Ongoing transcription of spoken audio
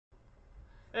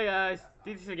Hey guys,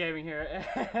 DTC Gaming here,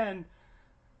 and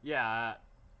yeah,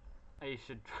 I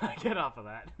should get off of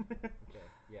that. Okay,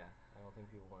 yeah, I don't think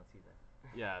people want to see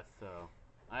that. Yeah, so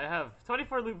I have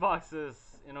 24 loot boxes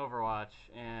in Overwatch,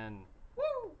 and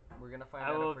woo! We're gonna find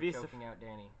out if we're choking out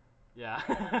Danny. Yeah.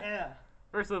 Yeah.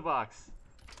 First loot box.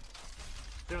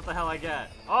 See what the hell I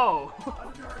get. Oh!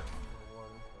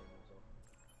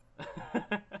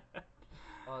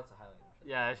 Oh, it's a highlight.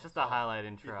 Yeah, it's just a highlight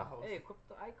intro. Hey, equip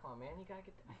the icon, man. You gotta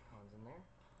get the icons in there.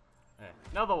 Hey,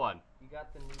 another one. You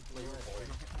got the new generic.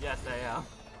 Yes, I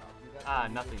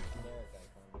am. Nothing. Generic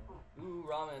icon, man. Ooh,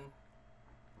 ramen.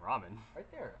 Ramen? Right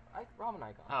there. Ramen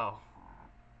icon. Oh.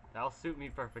 That'll suit me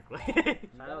perfectly. Nothing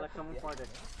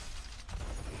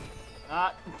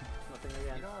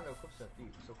again. You don't have to equip stuff, do you?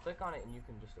 So click on it and you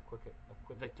can just equip it.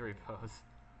 Victory pose.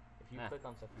 If you click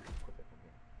on stuff, you can equip it from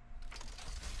here.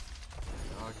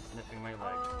 Dog sniffing my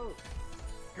leg. Oh.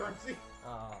 Currency.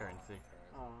 Currency.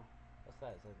 What's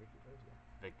that? Is that victory pose? Yeah.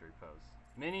 Victory pose.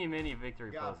 Many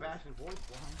victory poses. Fashion voice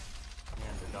line.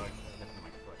 And the dog sniffing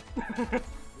my foot.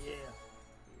 Yeah.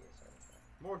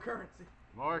 More currency.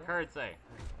 More currency.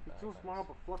 He's too small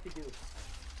but fluffy dude.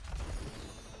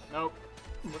 Nope.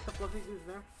 What's the fluffy dude's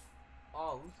there?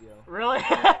 Oh, Lucio. Really?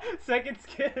 Second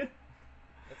skin?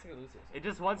 Let's get Lucio. It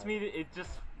just wants me to,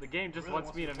 the game just really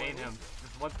wants me to main him.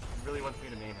 Really wants me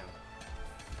to main him.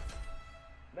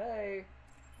 May.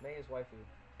 May is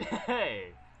waifu.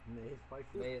 Hey! May is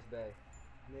waifu. May is Bay.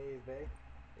 May is Bay.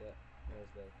 Yeah, May is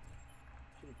Bay.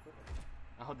 Shouldn't put it.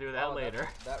 I'll do that later.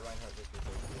 That Reinhardt victory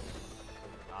pose.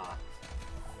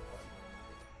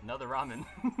 Another ramen.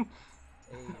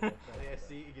 Hey, Yeah,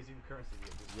 see, it gives you the currency.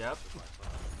 Yep.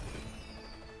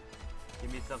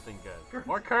 Give me something good.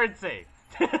 More currency!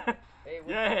 Hey, what's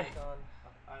Yay. icon?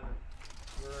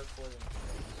 We're recording.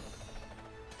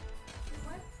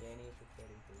 What? Danny is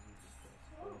recording for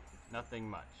YouTube. Nothing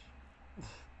much.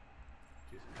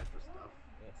 Do some extra stuff.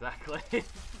 Exactly.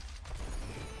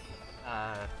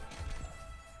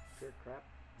 Pure crap.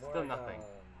 Still nothing.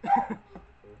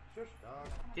 Shush, dog.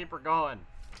 Keep her going.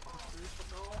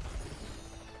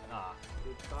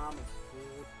 Keep coming.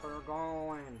 Keep her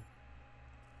going.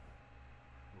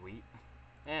 Wheat.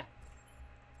 Eh.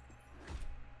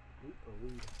 Wheat or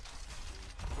weed?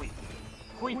 Wheat.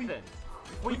 Wheat thins.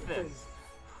 Wheat thins.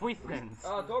 Wheat thins.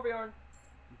 Torbjorn.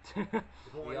 If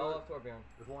We only, all love Torbjorn.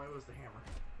 if only it was the hammer.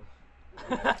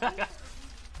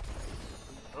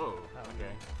 Oh,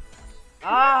 okay.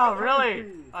 Oh, really?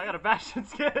 I got a Bastion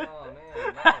skin. Oh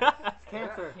man, nice.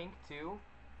 Cancer. Pink too.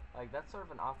 Like that's sort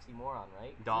of an oxymoron,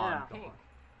 right? Dawn. Yeah. Pink.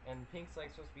 And pink's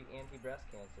like supposed to be anti-breast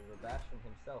cancer, but Bastion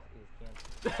himself is cancer.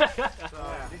 So,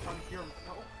 Yeah. they trying to cure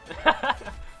himself?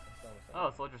 Oh,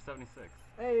 Soldier 76.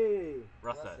 Hey.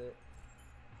 Russet. Russet.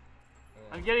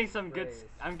 I'm getting some good. Sprays.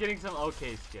 I'm getting some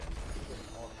okay skin.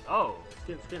 Oh.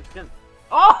 Skin.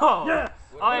 Oh! Yes!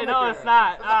 Oh, wait, no, it's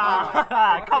not.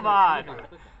 Ah, come on.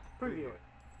 Preview.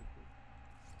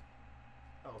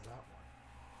 Oh, that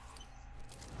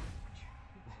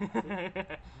one.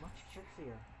 Much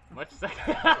sexier. Much second.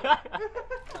 Man,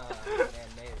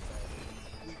 May is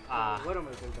bad.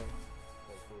 Widowmaker thing.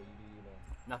 Okay, cool. You know.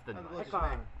 Nothing.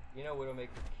 Icon. You know Widowmaker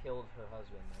killed her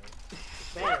husband,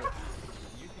 right? Bang.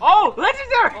 Oh,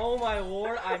 legendary! Oh my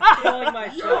lord, I'm killing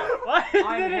myself. Why is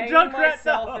I'm it a hanging Junkrat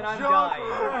myself and I'm dying.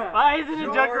 Why is it a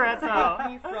Junkrat Take now?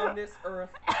 me from this earth.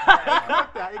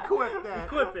 Equip that.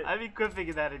 Equip it. I'm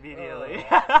equipping that immediately.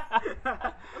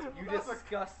 You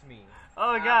disgust me.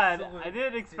 Oh god, Absolute I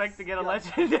didn't expect to get a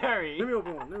disgust. legendary. Let me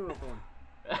open one.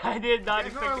 I did not Yeah,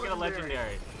 expect to no get a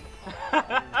legendary. legendary.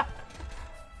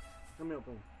 Let me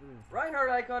open one. Reinhardt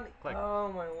icon. Click.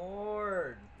 Oh my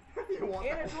lord. You want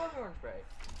And a that? Torbjorn spray.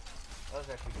 That was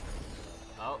actually good.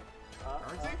 Oh.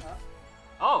 Currency?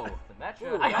 Oh. The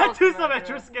Metro. Ooh. I got two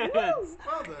Symmetra skins.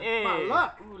 Well then. Hey. My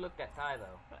luck. Ooh, look at Ty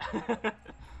though.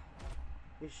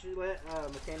 We should let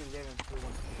McCann and Gavin do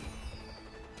one.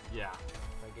 Yeah.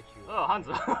 If I get you. Oh,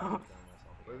 Hanzo.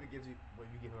 What if it gives you? What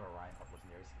if you give him a Reinhardt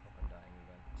legendary skill? I'm dying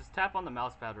again. Just tap on the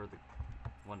mouse pad or the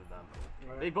one of them.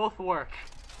 Right. They both work.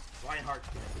 Reinhardt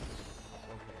skin.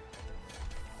 Okay.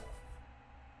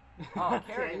 Oh,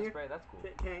 Can Kerrigan you? spray. That's cool.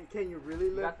 Can you really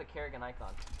You live? got the Kerrigan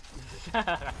icon.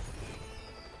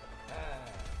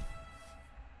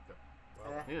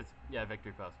 It is. Yeah,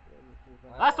 victory post.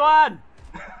 Uh, Last one!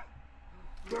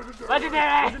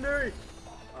 Legendary! Legendary.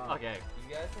 Okay.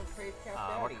 You guys can praise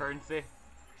Cap More Daddy. currency.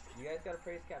 You guys gotta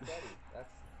praise Cap Daddy.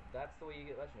 That's the way you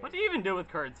get legendary. What do you even do with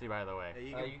currency, by the way?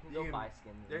 Yeah, You can go buy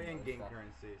skins. They're and other in-game stuff.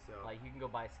 currency, so Like you can go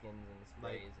buy skins and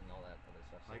sprays and all that other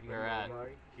stuff. So like you where can at? go,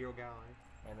 Hero Gallery.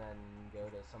 and then go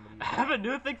to somebody. I have a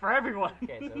new thing for everyone.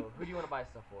 Okay, so who do you want to buy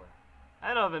stuff for?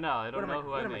 I don't even know. I don't What am I- know who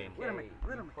what I am I- main. what am I- Okay,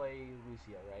 what you am I- play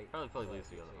Lucio, right? Probably play So,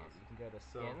 Lucio the so most. You can go to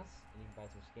So- skins, and you can buy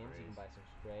some skins. You can buy some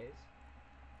sprays.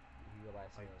 You can go buy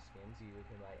some of those skins. You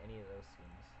can buy any of those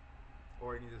skins.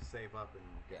 Or you can just save up and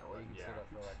Yeah, or you can Yeah. save up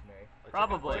for a legendary. Like,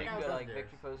 Probably. Or you check can out go to like legendaries.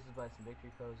 victory poses, buy some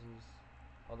victory poses.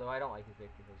 Although I don't like the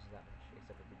victory poses that much,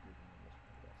 except for big grouping members,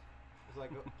 I guess. It's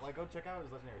like go check out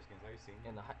his legendary skins. Have you seen?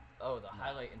 And the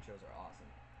highlight intros are awesome.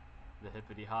 The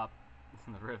hippity hop,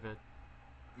 the rivet,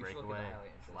 You should look at breakaway, the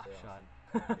highlight intros. slap They're shot.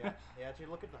 awesome. Yeah, actually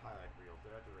look at the highlight reels.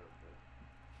 They're actually really good.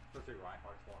 Especially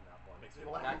Reinhardt's falling that one. Makes me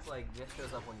laugh. That's like this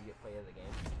shows up when you get play of the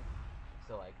game.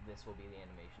 So like this will be the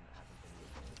animation that happens when you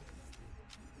get play of the game.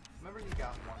 Remember you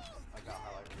got one? I got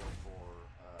highlight reel for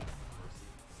Mercy.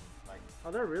 Like, Oh,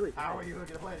 they're really how are tight. you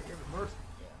gonna play the game with Mercy?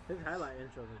 His highlight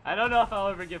intros. Are I don't know if I'll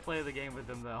ever get play of the game with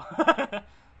him though. I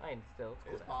mean, still, it's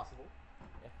cool. It's possible.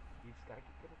 Yeah, you just gotta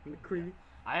keep The it. creepy.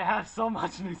 I have so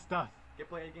much new stuff. Get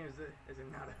play the game is it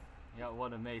not a? I got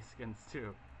one of May skins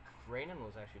too. Raynon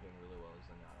was actually doing really well as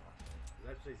Zenyatta last night. It's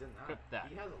actually isn't not. Equip that.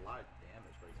 He has a lot of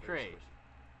damage, but he's Trade. very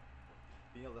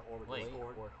squishy. Being able to orbit Wait. the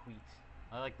sword. Or wheat.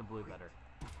 I like the blue better.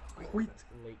 Wheat.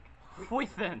 Lake.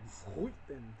 Poithens. Wheat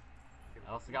then.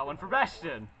 I also got one for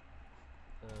Bastion.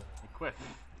 Equip.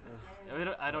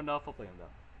 Uh, I don't know if I'll play him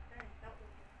though.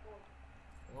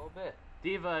 A little bit.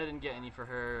 Diva, I didn't get any for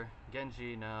her.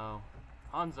 Genji, no.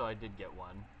 Hanzo, I did get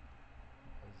one.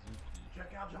 Azuki.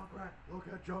 Check out Junkrat. Look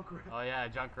at Junkrat. Oh yeah,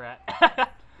 Junkrat.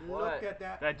 What? Look at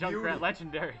that. That Junkrat beauty.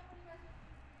 legendary.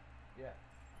 Yeah.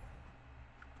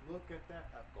 Look at that.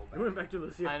 Go we went back. back to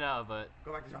Lucio. I know, but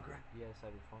Go back to Junkrat. Yes,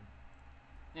 that'd be fun.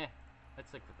 I'd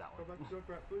stick with that Go one. back to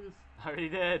Junkrat, please. I already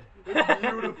did. It's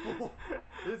beautiful.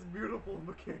 It's beautiful,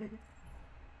 McCain.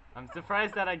 I'm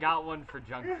surprised that I got one for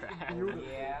Junkrat. Beautiful.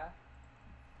 Yeah.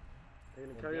 Are you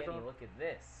And gonna kill Danny, yourself? look at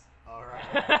this. Alright.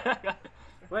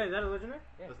 Wait, is that a legendary?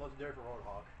 Yeah. That's legendary for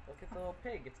Roadhog. Look at the little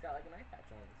pig. It's got like an eye patch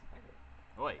on it. It's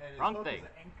tiger. Wait, And his wrong hook thing. is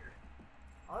an anchor.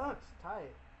 Oh, that looks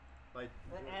tight. Like,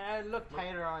 And it looked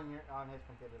tighter on his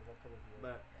computer. That could have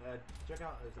been. but check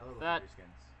out his other That- legendary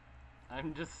skins.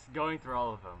 I'm just going through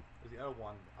all of them. There's the other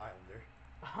one, Islander.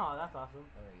 Oh, that's awesome.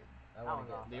 I That want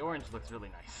one's to get. awesome. The orange looks really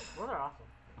nice. Those are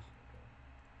awesome.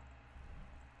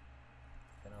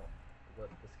 Then what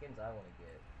the skins I want to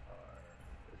get are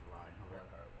It's Reinhardt.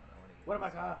 Reinhardt one. I want to get. What am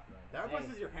I got? Reinhardt. That Dang.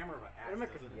 replaces your hammer of an axe, They're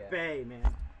making doesn't Yeah. it? Bay, man.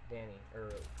 Danny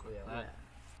or yeah. That-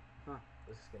 Huh.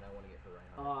 This skin I want to get for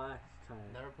Reinhardt. Oh, that's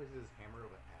tight. That replaces his hammer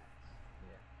of an axe.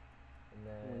 And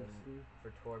then Winston.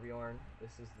 for Torbjorn,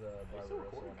 this is the still Barbarossa one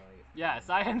recording? I want to get. Yes,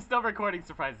 I am still recording,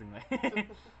 surprisingly.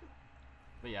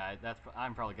 But yeah,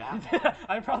 I'm probably gonna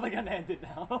I'm probably gonna end it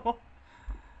now.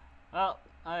 Well,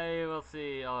 I will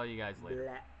see all you guys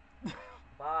later. Blah.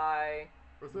 Bye.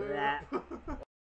 What's Blah. up?